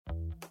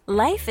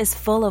Life is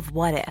full of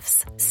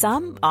what-ifs.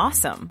 Some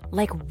awesome,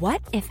 like what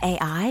if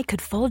AI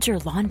could fold your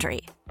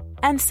laundry?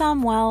 And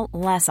some, well,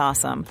 less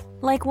awesome,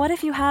 like what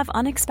if you have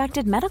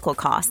unexpected medical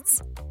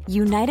costs?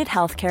 United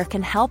Healthcare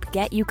can help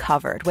get you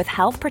covered with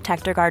Health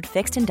Protector Guard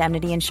fixed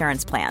indemnity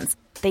insurance plans.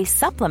 They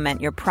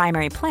supplement your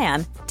primary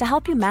plan to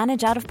help you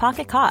manage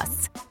out-of-pocket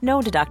costs.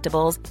 No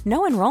deductibles,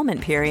 no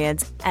enrollment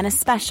periods, and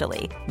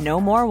especially no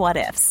more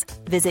what-ifs.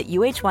 Visit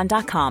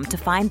uh1.com to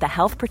find the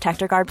Health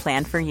Protector Guard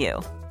plan for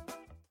you.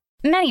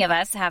 Many of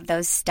us have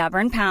those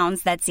stubborn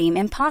pounds that seem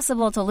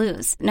impossible to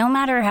lose, no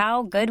matter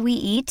how good we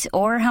eat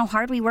or how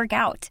hard we work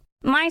out.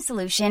 My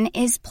solution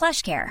is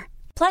PlushCare.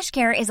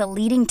 PlushCare is a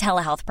leading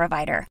telehealth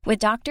provider with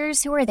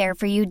doctors who are there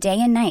for you day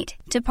and night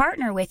to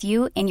partner with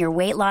you in your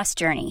weight loss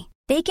journey.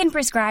 They can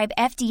prescribe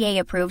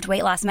FDA-approved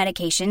weight loss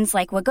medications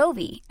like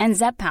Wegovy and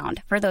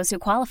Zepbound for those who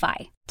qualify.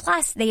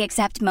 Plus, they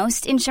accept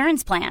most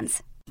insurance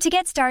plans. To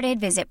get started,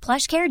 visit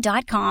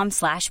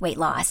plushcare.com/weight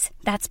loss.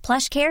 That's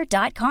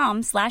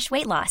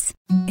plushcare.com/weight loss.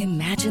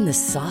 Imagine the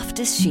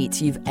softest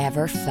sheets you've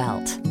ever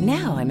felt.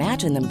 Now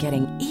imagine them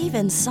getting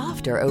even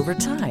softer over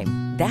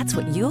time. That's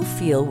what you'll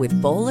feel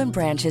with Boll &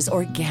 Branch's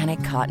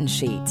organic cotton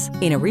sheets.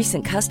 In a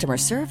recent customer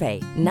survey,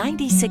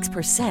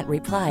 96%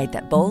 replied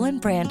that Boll &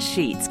 Branch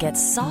sheets get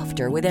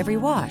softer with every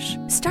wash.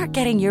 Start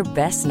getting your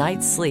best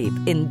night's sleep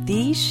in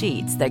these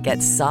sheets that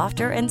get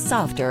softer and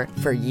softer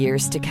for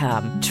years to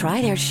come.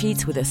 Try their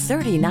sheets with a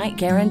 30-night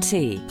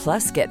guarantee.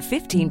 Plus, get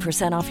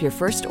 15% off your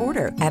first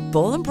order at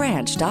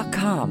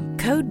bollandbranch.com.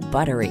 Code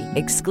BUTTERY.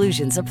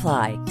 Exclusions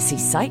apply. See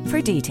site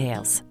for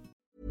details.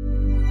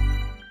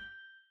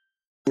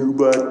 You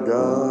black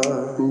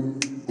guy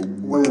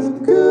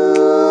with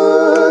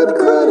good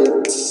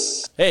credit.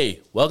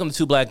 Hey, welcome to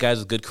Two Black Guys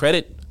with Good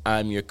Credit.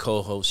 I'm your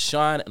co-host,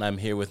 Sean, and I'm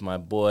here with my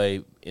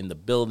boy in the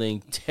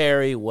building,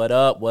 Terry. What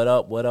up, what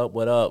up, what up,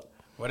 what up?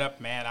 What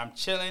up, man? I'm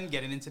chilling,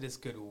 getting into this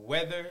good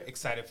weather,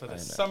 excited for the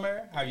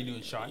summer. How you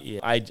doing, Sean? Yeah,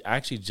 I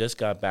actually just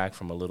got back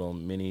from a little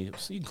mini,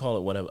 so you can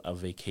call it a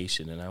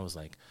vacation, and I was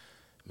like,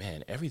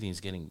 man, everything's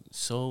getting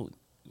so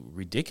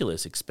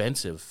ridiculous,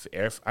 expensive.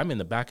 I'm in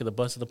the back of the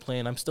bus of the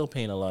plane. I'm still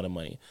paying a lot of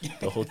money.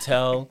 The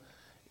hotel,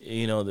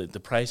 you know, the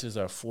prices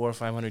are $400 or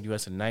 $500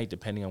 US a night,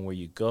 depending on where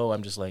you go.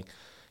 I'm just like,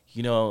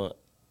 you know,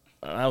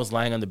 I was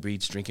lying on the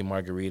beach drinking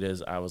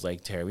margaritas. I was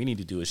like, Terry, we need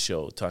to do a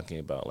show talking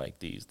about like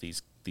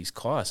these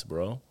costs,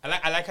 bro.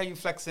 I like how you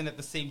flexing at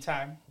the same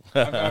time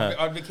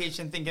on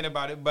vacation, thinking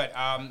about it. But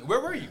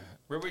where were you?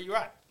 Where were you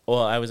at?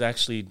 Well, I was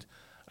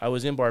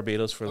in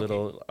Barbados for a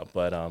little,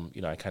 but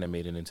you know, I kind of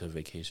made it into a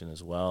vacation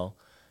as well.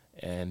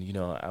 And, you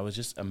know, I was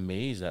just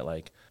amazed at,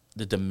 like,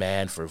 the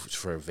demand for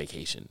a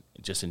vacation,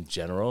 just in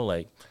general.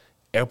 Like,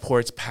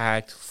 airports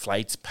packed,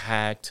 flights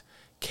packed,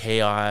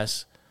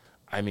 chaos.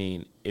 I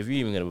mean, if you're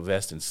even going to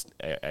invest in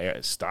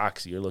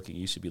stocks,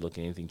 you should be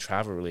looking at anything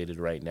travel-related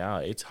right now.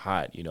 It's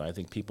hot. You know, I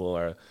think people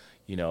are,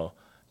 you know,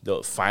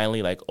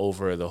 finally, like,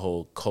 over the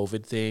whole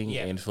COVID thing.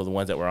 Yeah. And for the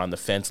ones that were on the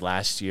fence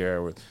last year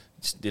or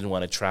just didn't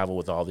want to travel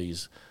with all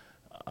these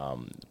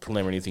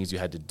preliminary things you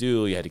had to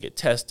do. You had to get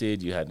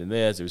tested. You had to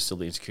this. There was still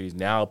the insecurities.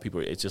 Now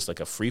it's just like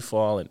a free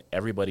fall, and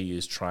everybody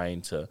is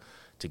trying to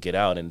get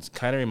out. And it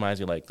kind of reminds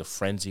me of like the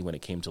frenzy when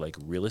it came to like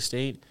real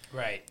estate.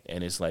 Right.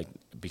 And it's like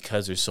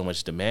because there's so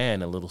much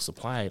demand and little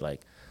supply,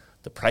 like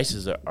the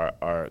prices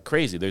are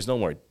crazy. There's no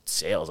more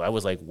sales. I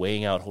was like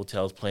weighing out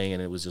hotels playing,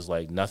 and it was just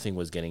like nothing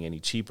was getting any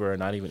cheaper,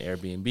 not even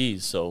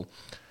Airbnbs. So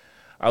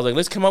I was like,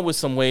 let's come up with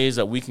some ways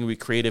that we can be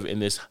creative in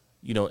this,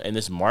 you know, in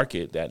this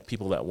market, that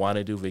people that want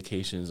to do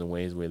vacations in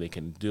ways where they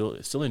can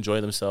still enjoy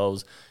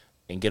themselves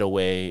and get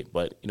away,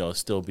 but, you know,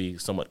 still be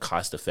somewhat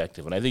cost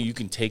effective. And I think you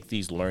can take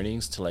these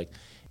learnings to like,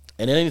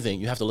 and in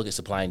anything, you have to look at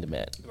supply and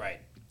demand. Right.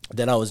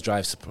 That always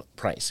drives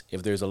price.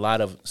 If there's a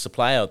lot of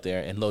supply out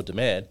there and low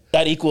demand,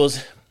 that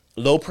equals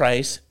low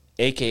price,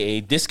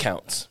 AKA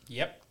discounts.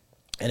 Yep.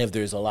 And if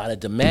there's a lot of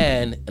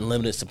demand and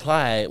limited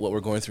supply, what we're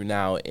going through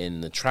now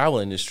in the travel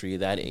industry,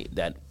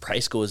 that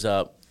price goes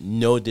up,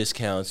 no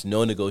discounts,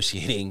 no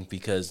negotiating,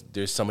 because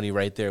there's somebody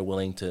right there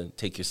willing to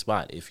take your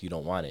spot if you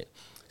don't want it.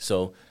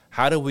 So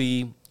how do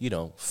we, you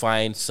know,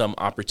 find some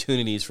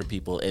opportunities for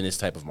people in this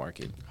type of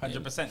market?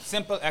 100%.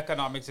 Simple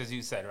economics, as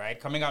you said, right?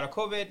 Coming out of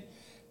COVID,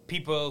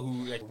 people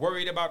who like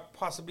worried about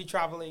possibly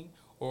traveling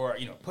or,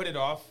 you know, put it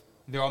off,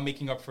 they're all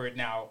making up for it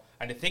now.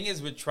 And the thing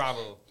is with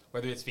travel,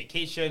 whether it's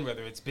vacation,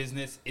 whether it's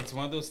business, it's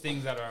one of those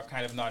things that are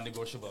kind of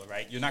non-negotiable,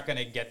 right? You're not going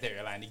to get the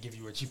airline to give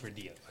you a cheaper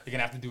deal. You're going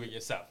to have to do it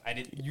yourself. And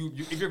if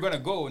you're going to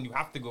go and you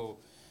have to go,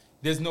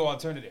 there's no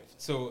alternative.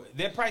 So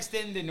they're priced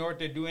in, they know what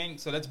they're doing.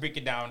 So let's break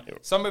it down.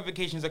 Summer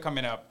vacations are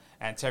coming up,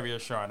 and Terry or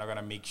Sean are going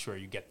to make sure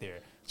you get there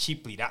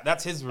cheaply.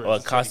 That's his word. Well,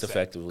 cost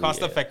effectively.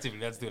 Cost effectively,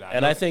 let's do that.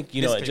 And I think,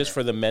 you know, just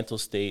for the mental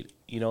state,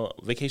 you know,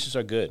 vacations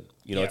are good.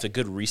 You know, it's a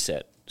good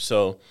reset.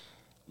 So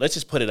let's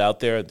just put it out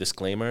there, a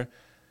disclaimer.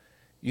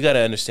 You got to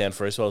understand,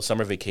 first of all,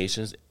 summer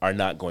vacations are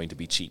not going to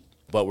be cheap.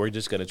 But we're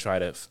just going to try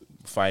to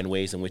find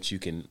ways in which you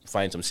can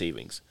find some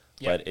savings.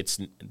 Yeah. But it's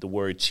the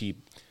word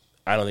cheap,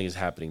 I don't think it's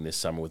happening this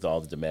summer with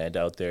all the demand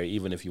out there.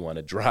 Even if you want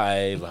to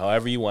drive,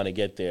 however you want to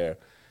get there,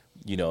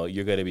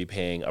 you're going to be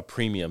paying a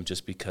premium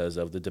just because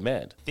of the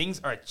demand.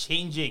 Things are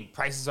changing.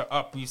 Prices are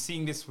up. We're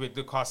seeing this with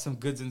the cost of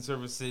goods and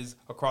services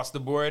across the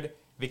board,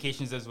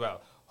 vacations as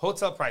well.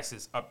 Hotel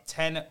prices up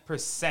 10%.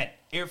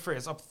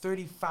 Airfares up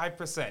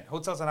 35%.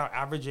 Hotels are now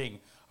averaging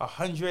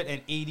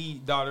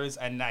 $180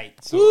 a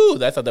night. So,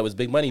 Ooh, I thought that was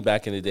big money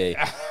back in the day.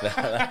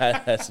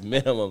 That's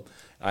minimum.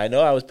 I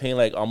know I was paying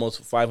like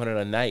almost $500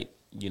 a night,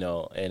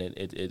 and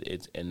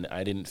it's and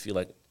I didn't feel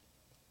like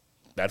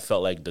that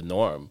felt like the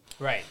norm.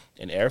 right.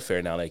 And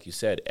airfare now, like you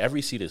said,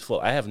 every seat is full.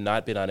 I have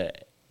not been on an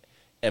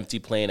empty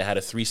plane. I had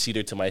a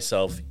 3-seater to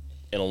myself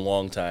in a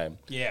long time.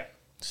 Yeah.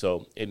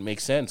 So it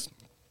makes sense.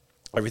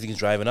 Everything's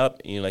driving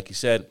up, like you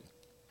said.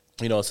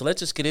 So let's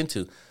just get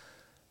into.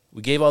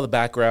 We gave all the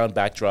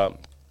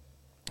backdrop.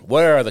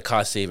 What are the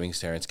cost savings,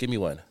 Terrence? Give me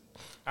one.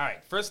 All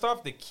right. First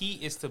off, the key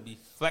is to be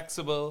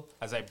flexible.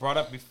 As I brought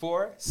up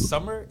before,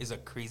 summer is a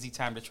crazy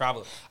time to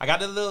travel. I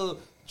got a little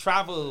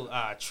travel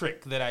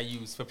trick that I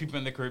use for people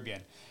in the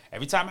Caribbean.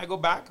 Every time I go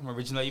back, I'm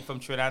originally from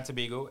Trinidad and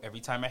Tobago. Every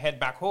time I head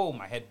back home,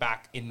 I head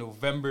back in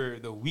November,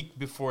 the week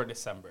before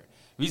December.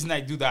 The reason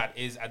I do that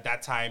is at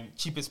that time,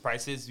 cheapest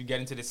prices. You get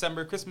into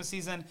December, Christmas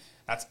season,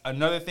 that's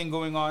another thing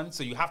going on.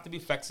 So you have to be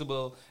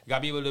flexible. You got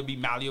to be able to be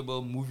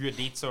malleable, move your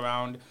dates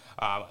around,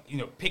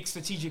 pick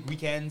strategic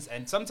weekends.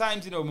 And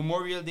sometimes,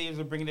 Memorial Day,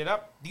 we're bringing it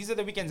up. These are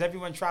the weekends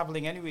everyone's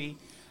traveling anyway.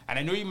 And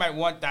I know you might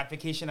want that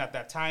vacation at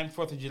that time,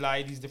 4th of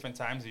July, these different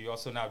times. You're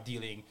also now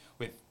dealing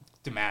with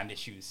demand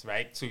issues,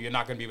 right? So you're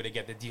not going to be able to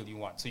get the deal you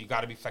want. So you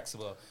got to be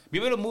flexible. Be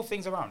able to move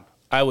things around.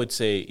 I would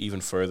say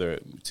even further,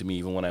 to me,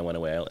 even when I went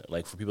away,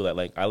 like for people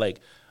that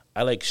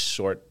I like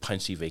short,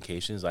 punchy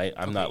vacations.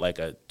 I'm not like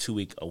a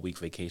 2-week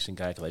vacation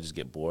guy because I just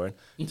get bored.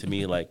 To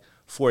me, like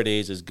 4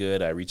 days is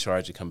good. I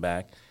recharge and come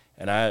back.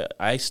 And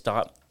I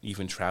stop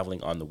even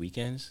traveling on the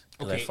weekends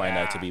because I find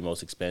that to be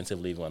most expensive,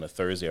 leaving on a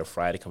Thursday or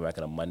Friday, come back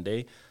on a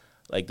Monday.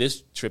 Like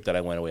this trip that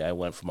I went away, I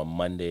went from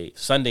a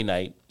Sunday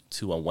night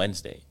to a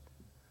Wednesday.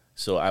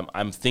 So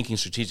I'm thinking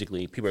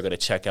strategically, people are going to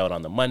check out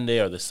on the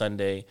Monday or the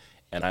Sunday,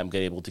 and I'm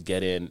able to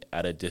get in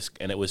at a disc,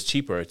 and it was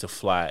cheaper to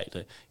fly.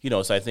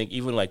 So I think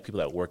even like people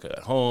that work at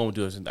home,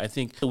 I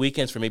think the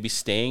weekends for maybe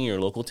staying in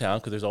your local town,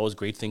 because there's always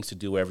great things to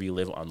do wherever you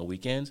live on the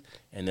weekends,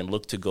 and then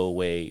look to go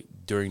away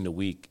during the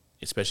week,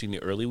 especially in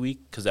the early week,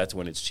 because that's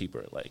when it's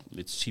cheaper. Like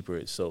it's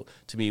cheaper. So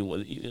to me,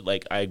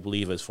 like I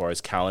believe as far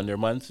as calendar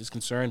months is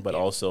concerned, but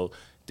also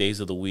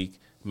days of the week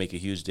make a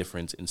huge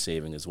difference in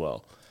saving as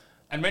well.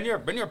 And when you're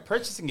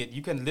purchasing it,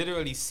 you can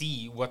literally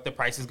see what the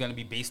price is going to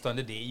be based on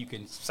the day. You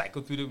can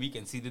cycle through the week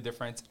and see the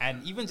difference.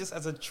 And even just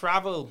as a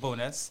travel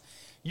bonus,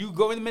 you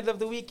go in the middle of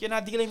the week, you're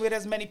not dealing with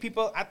as many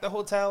people at the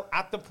hotel,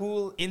 at the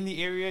pool, in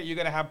the area. You're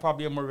going to have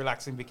probably a more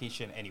relaxing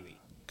vacation anyway.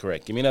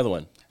 Correct. Give me another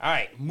one. All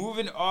right,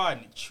 moving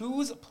on.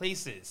 Choose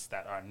places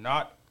that are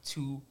not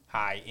too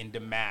high in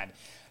demand.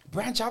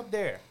 Branch out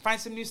there.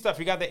 Find some new stuff.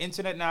 You got the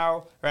internet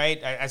now,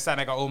 right? I sound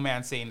like an old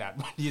man saying that,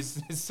 but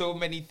there's so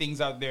many things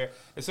out there.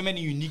 There's so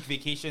many unique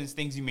vacations,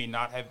 things you may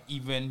not have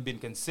even been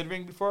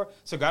considering before.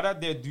 So get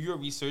out there, do your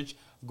research,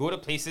 go to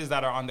places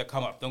that are on the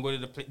come up. Don't go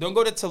to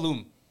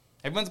Tulum.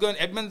 Everyone's going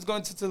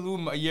to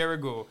Tulum a year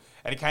ago,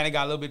 and it kind of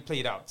got a little bit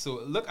played out.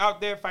 So look out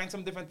there, find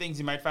some different things.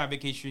 You might find a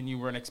vacation you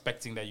weren't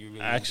expecting that you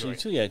really Actually,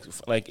 enjoy. too, yeah.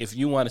 Like if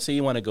you want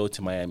to go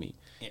to Miami,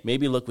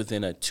 maybe look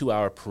within a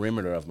 2-hour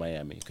perimeter of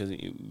Miami, because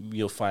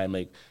you'll find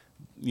like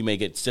you may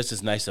get just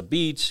as nice a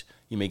beach,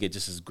 you may get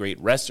just as great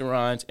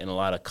restaurants, and a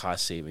lot of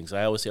cost savings.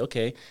 I always say,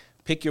 okay,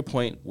 pick your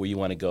point where you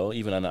want to go,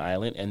 even on the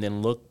island, and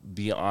then look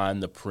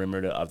beyond the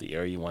perimeter of the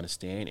area you want to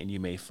stay in, and you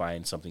may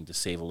find something to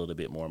save a little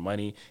bit more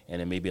money,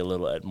 and then maybe a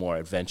little more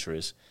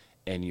adventurous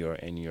in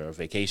your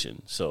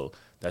vacation. So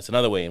that's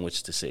another way in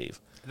which to save.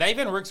 That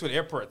even works with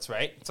airports,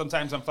 right?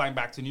 Sometimes I'm flying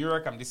back to New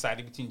York, I'm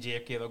deciding between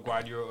JFK,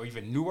 LaGuardia, or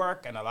even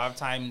Newark, and a lot of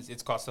times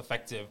it's cost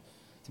effective.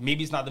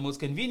 Maybe it's not the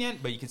most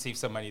convenient, but you can save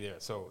some money there.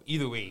 So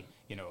either way,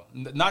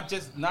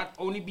 not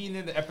only being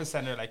in the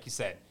epicenter, like you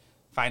said,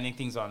 finding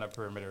things on the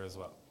perimeter as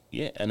well.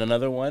 Yeah, and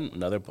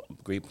another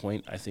great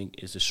point, I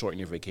think, is to shorten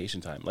your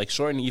vacation time. Like,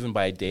 shorten even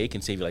by a day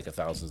can save you like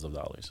thousands of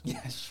dollars. Yeah,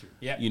 that's true.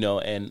 Yeah.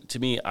 And to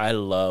me, I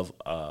love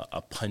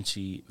a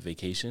punchy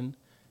vacation,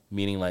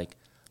 meaning like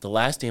the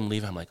last day I'm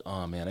leaving, I'm like,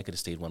 oh man, I could have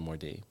stayed one more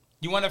day.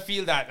 You want to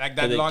feel that, like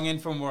that longing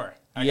for more.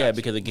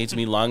 Because it gets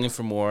me longing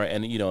for more.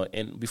 And,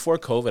 and before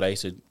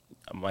COVID,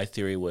 my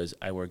theory was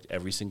I worked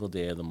every single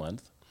day of the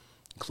month,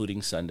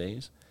 including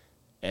Sundays,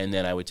 and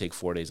then I would take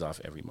 4 days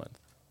off every month,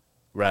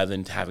 rather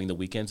than having the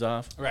weekends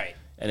off. Right.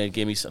 And it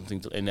gave me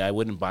something and I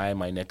wouldn't buy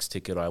my next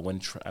ticket, or I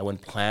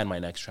wouldn't plan my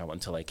next travel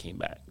until I came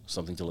back,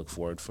 something to look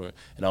forward for.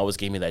 And it always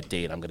gave me that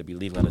date. I'm going to be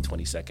leaving on the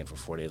 22nd for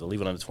 4 days. I'll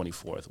leave it on the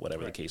 24th,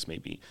 whatever the case may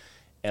be.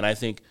 And I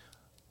think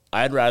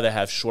I'd rather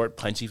have short,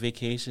 punchy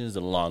vacations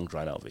than long,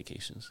 drawn-out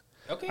vacations.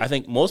 Okay. I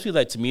think most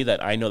people to me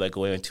that I know that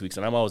go away in 2 weeks,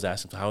 and I'm always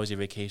asking, so how was your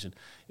vacation?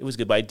 It was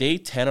good. By day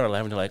 10 or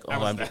 11, they're like,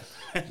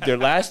 their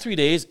last 3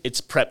 days,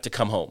 it's prep to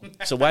come home.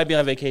 So why be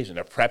on vacation?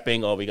 They're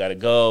prepping. Oh, we got to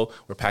go.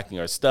 We're packing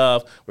our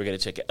stuff. We're going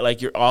to check it.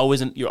 Like you're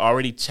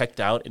already checked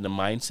out in the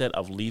mindset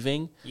of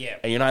leaving. Yeah.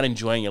 And you're not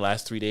enjoying your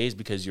last 3 days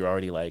because you're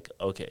already like,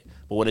 okay.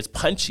 But when it's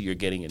punchy, you're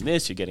getting in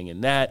this, you're getting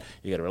in that.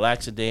 You got to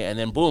relax a day, and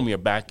then boom, you're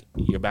back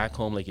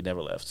home like you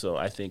never left. So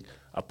I think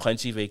a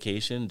punchy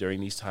vacation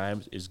during these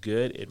times is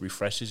good. It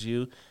refreshes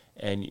you,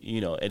 and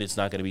and it's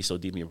not going to be so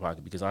deep in your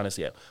pocket because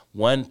honestly,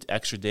 one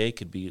extra day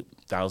could be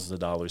thousands of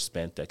dollars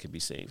spent that could be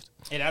saved.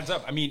 It adds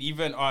up. I mean,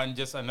 even on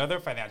just another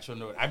financial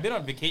note, I've been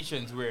on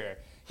vacations where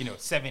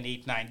 7,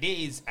 8, 9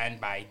 days, and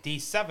by day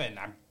 7,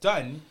 I'm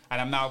done, and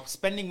I'm now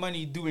spending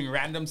money doing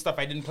random stuff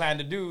I didn't plan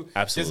to do.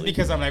 Absolutely. Just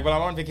because I'm like, well,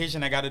 I'm on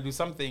vacation, I got to do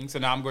something, so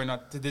now I'm going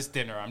out to this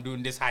dinner, I'm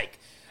doing this hike,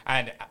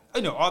 and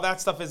all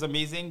that stuff is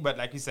amazing. But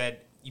like you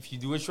said, if you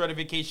do a shorter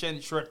vacation,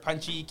 short,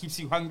 punchy, keeps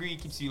you hungry,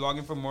 keeps you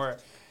longing for more,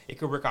 it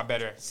could work out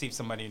better, save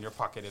some money in your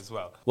pocket as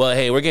well. Well,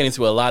 hey, we're getting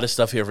through a lot of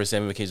stuff here for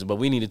Salmon Vacation, but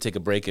we need to take a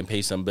break and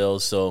pay some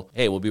bills. So,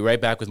 hey, we'll be right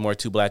back with more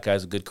Two Black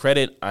Guys with Good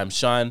Credit. I'm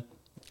Sean.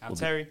 I'm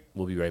Terry.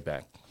 We'll be right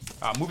back.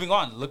 Moving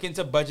on, look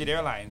into budget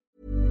airlines.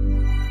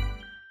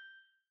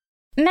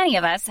 Many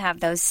of us have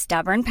those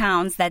stubborn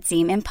pounds that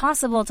seem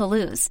impossible to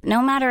lose,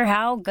 no matter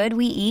how good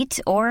we eat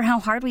or how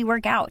hard we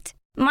work out.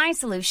 My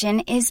solution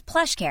is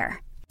PlushCare.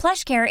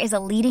 PlushCare is a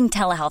leading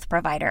telehealth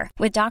provider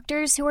with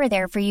doctors who are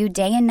there for you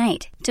day and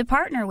night to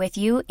partner with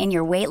you in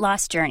your weight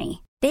loss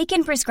journey. They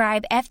can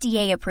prescribe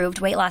FDA-approved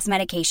weight loss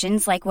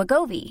medications like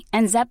Wegovy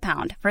and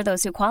Zepbound for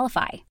those who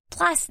qualify.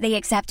 Plus, they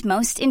accept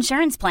most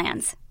insurance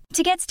plans.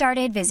 To get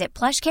started, visit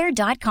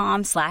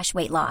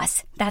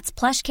plushcare.com/weightloss. That's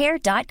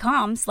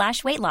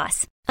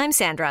plushcare.com/weightloss. I'm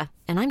Sandra,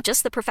 and I'm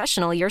just the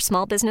professional your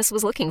small business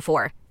was looking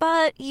for.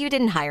 But you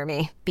didn't hire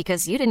me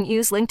because you didn't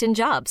use LinkedIn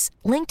Jobs.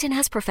 LinkedIn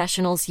has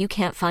professionals you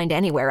can't find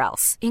anywhere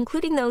else,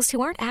 including those who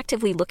aren't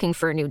actively looking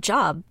for a new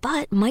job,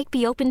 but might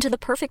be open to the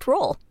perfect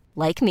role,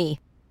 like me.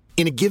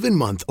 In a given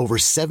month, over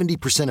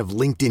 70% of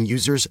LinkedIn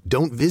users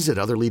don't visit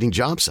other leading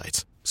job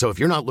sites. So if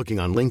you're not looking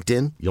on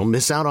LinkedIn, you'll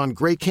miss out on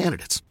great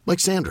candidates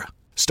like Sandra.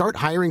 Start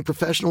hiring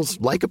professionals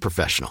like a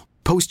professional.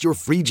 Post your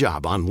free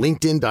job on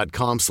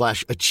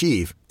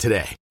linkedin.com/achieve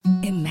today.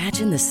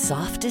 Imagine the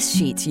softest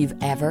sheets you've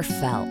ever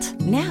felt.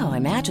 Now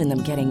imagine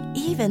them getting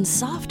even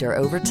softer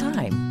over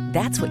time.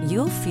 That's what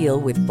you'll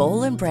feel with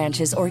Boll &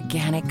 Branch's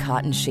organic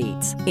cotton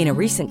sheets. In a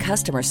recent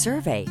customer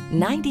survey,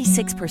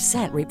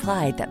 96%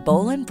 replied that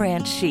Boll &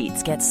 Branch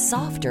sheets get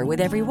softer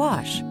with every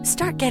wash.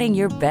 Start getting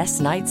your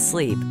best night's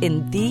sleep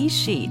in these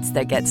sheets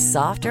that get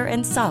softer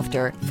and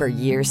softer for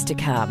years to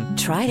come.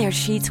 Try their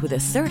sheets with a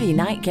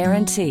 30-night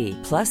guarantee.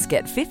 Plus,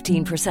 get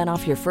 15%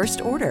 off your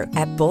first order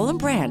at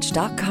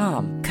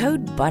bollandbranch.com.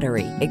 Code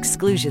BUTTERY.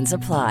 Exclusions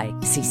apply.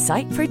 See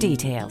site for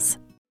details.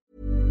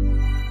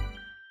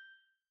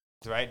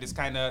 Right, this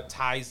kind of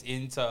ties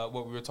into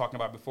what we were talking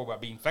about before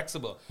about being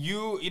flexible.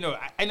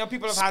 I know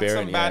people have had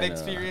some bad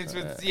experience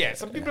with. Yeah,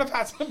 some people have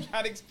had some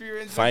bad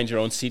experience. Find your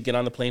own seat. Get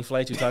on the plane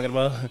flight. You're talking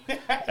about.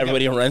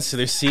 Everybody runs to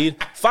their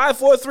seat. 5,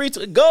 4, 3,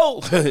 2,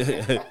 go.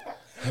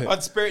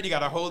 On Spirit, you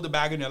gotta hold the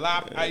bag in your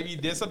lap. I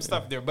mean, there's some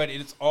stuff there, but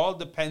it all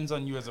depends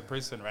on you as a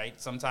person, right?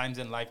 Sometimes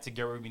in life, to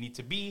get where we need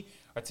to be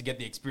or to get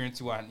the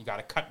experience we want, you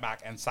gotta cut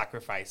back and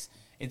sacrifice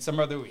in some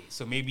other way.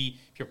 So maybe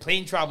if your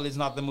plane travel is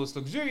not the most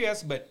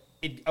luxurious, but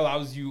it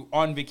allows you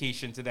on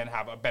vacation to then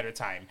have a better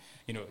time,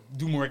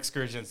 do more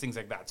excursions, things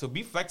like that. So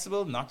be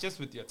flexible, not just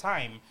with your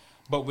time,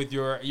 but with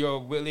your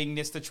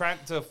willingness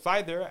to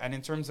fly there, and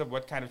in terms of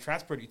what kind of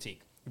transport you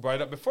take. You brought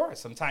it up before.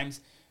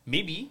 Sometimes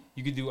maybe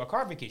you could do a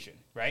car vacation,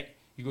 right?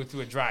 You go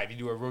to a drive, you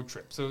do a road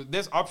trip. So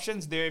there's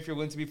options there if you're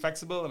willing to be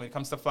flexible. And when it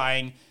comes to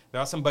flying, there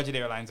are some budget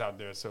airlines out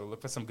there. So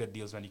look for some good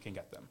deals when you can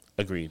get them.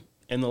 Agreed.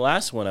 And the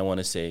last one I want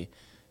to say,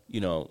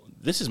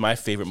 this is my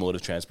favorite mode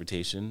of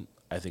transportation.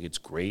 I think it's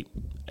great.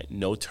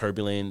 No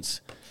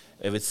turbulence.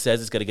 If it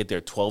says it's going to get there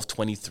at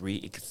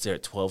 12:23, it gets there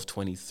at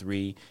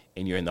 12:23,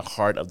 and you're in the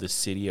heart of the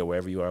city or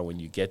wherever you are when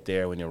you get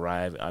there, when you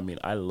arrive. I mean,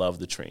 I love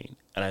the train.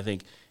 And I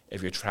think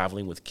if you're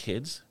traveling with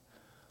kids,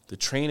 the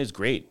train is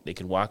great. They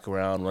can walk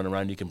around, run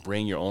around. You can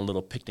bring your own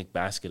little picnic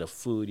basket of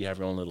food. You have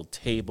your own little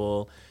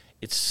table.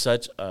 It's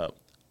such a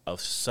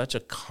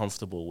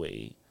comfortable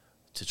way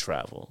to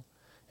travel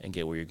and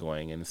get where you're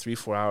going. And in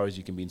 3-4 hours,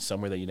 you can be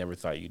somewhere that you never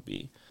thought you'd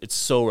be. It's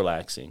so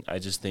relaxing. I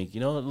just think,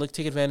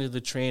 take advantage of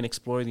the train,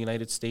 explore the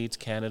United States,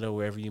 Canada,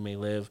 wherever you may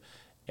live,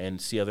 and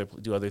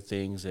do other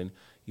things. And,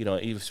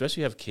 especially if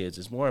you have kids,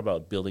 it's more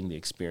about building the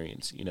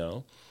experience,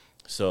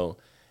 So,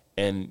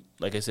 and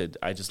like I said,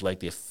 I just like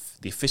the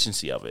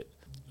efficiency of it.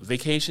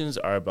 Vacations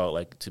are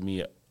about, to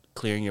me,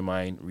 clearing your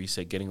mind,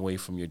 reset, getting away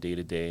from your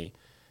day-to-day.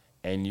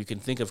 And you can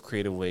think of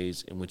creative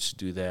ways in which to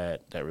do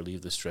that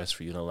relieve the stress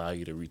for you and allow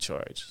you to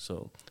recharge.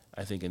 So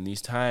I think in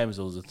these times,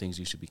 those are things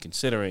you should be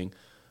considering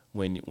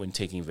when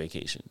taking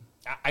vacation.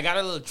 I got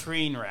a little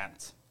train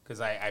rant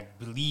because I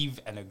believe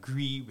and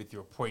agree with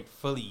your point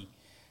fully.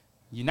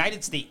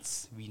 United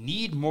States, we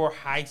need more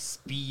high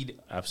speed.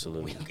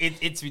 Absolutely.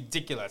 It's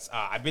ridiculous.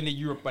 I've been to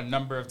Europe a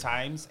number of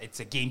times. It's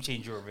a game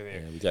changer over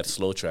there. Yeah, we got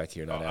slow track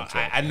here, not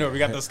Amtrak. I know, we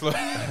got the slow.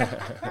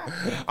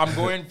 I'm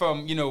going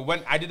from,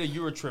 when I did a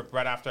Euro trip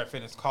right after I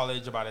finished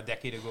college about a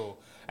decade ago.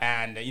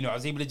 And, I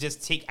was able to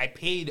just I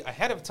paid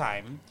ahead of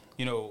time,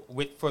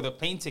 for the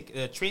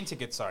train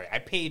ticket, I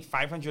paid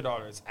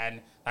 $500.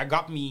 And that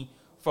got me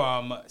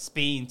from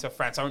Spain to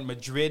France. I went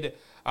Madrid,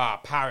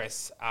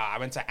 Paris. I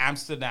went to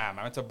Amsterdam.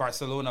 I went to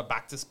Barcelona,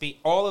 back to Spain.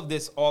 All of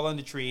this, all on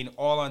the train,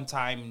 all on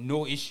time,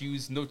 no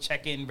issues, no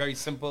check-in, very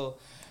simple.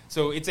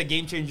 So it's a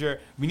game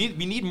changer. We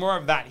need more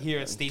of that here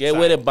at stateside. Get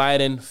with it,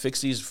 Biden. Fix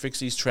these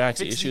tracks.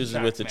 The issues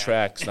tracks, with the man.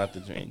 tracks, not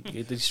the train.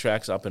 Get these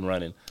tracks up and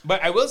running.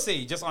 But I will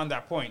say, just on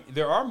that point,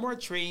 there are more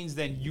trains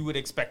than you would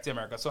expect in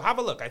America. So have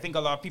a look. I think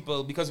a lot of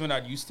people, because we're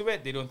not used to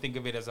it, they don't think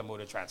of it as a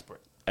mode of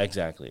transport.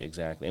 Exactly.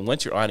 And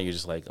once you're on it, you're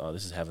just like, oh,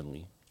 this is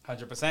heavenly.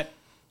 100%.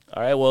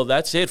 All right, well,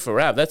 that's it for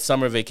wrap. That's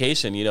summer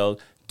vacation.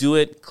 Do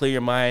it, clear your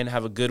mind,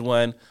 have a good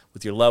one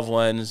with your loved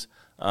ones.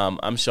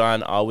 I'm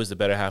Sean, always the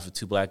better half of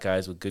two black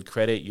guys with good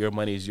credit. Your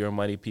money is your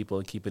money, people,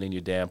 and keep it in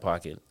your damn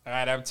pocket. All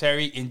right, I'm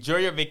Terry. Enjoy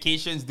your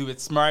vacations. Do it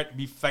smart.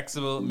 Be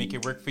flexible. Make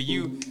it work for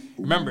you.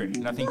 Remember,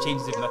 nothing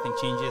changes if nothing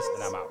changes,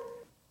 and I'm out.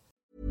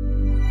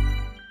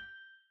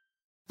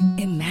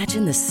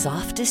 Imagine the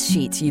softest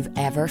sheets you've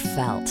ever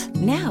felt.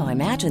 Now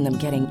imagine them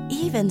getting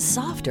even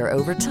softer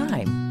over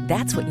time.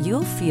 That's what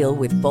you'll feel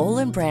with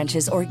Boll &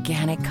 Branch's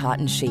organic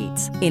cotton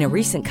sheets. In a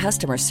recent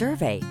customer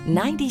survey,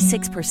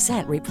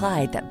 96%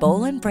 replied that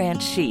Boll &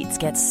 Branch sheets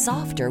get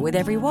softer with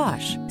every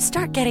wash.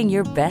 Start getting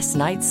your best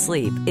night's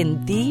sleep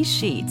in these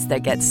sheets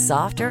that get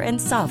softer and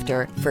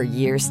softer for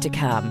years to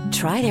come.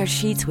 Try their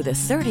sheets with a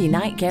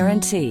 30-night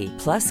guarantee.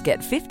 Plus, get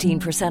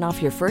 15%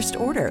 off your first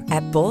order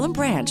at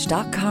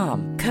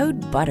bollandbranch.com.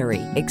 Code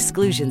BUTTERY.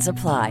 Exclusions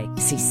apply.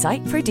 See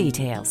site for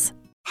details.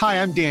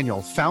 Hi, I'm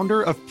Daniel,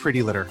 founder of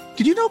Pretty Litter.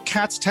 Did you know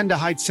cats tend to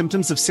hide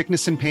symptoms of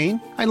sickness and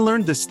pain? I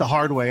learned this the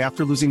hard way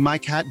after losing my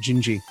cat,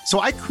 Gingy.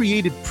 So I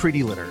created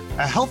Pretty Litter,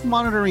 a health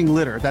monitoring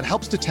litter that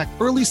helps detect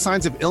early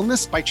signs of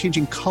illness by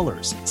changing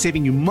colors,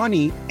 saving you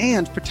money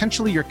and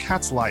potentially your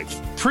cat's life.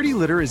 Pretty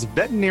Litter is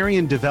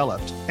veterinarian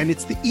developed, and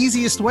it's the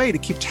easiest way to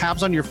keep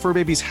tabs on your fur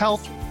baby's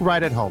health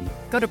right at home.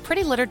 Go to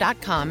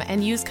prettylitter.com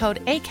and use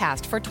code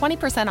ACAST for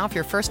 20% off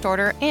your first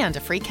order and a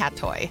free cat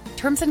toy.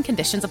 Terms and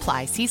conditions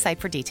apply. See site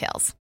for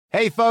details.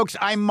 Hey, folks,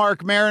 I'm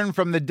Mark Maron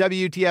from the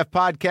WTF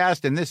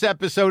Podcast, and this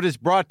episode is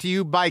brought to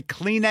you by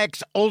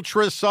Kleenex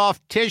Ultra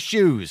Soft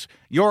Tissues,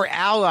 your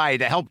ally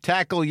to help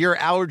tackle your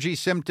allergy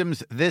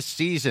symptoms this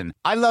season.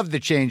 I love the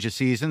change of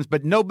seasons,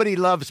 but nobody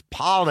loves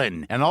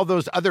pollen and all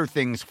those other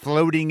things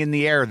floating in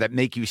the air that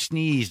make you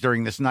sneeze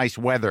during this nice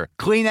weather.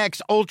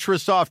 Kleenex Ultra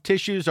Soft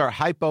Tissues are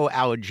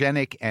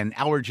hypoallergenic and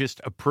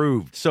allergist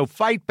approved, so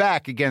fight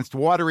back against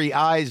watery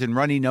eyes and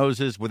runny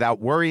noses without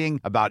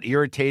worrying about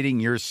irritating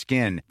your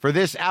skin. For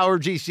this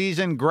allergy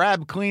season,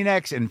 grab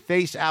Kleenex and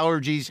face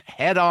allergies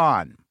head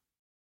on.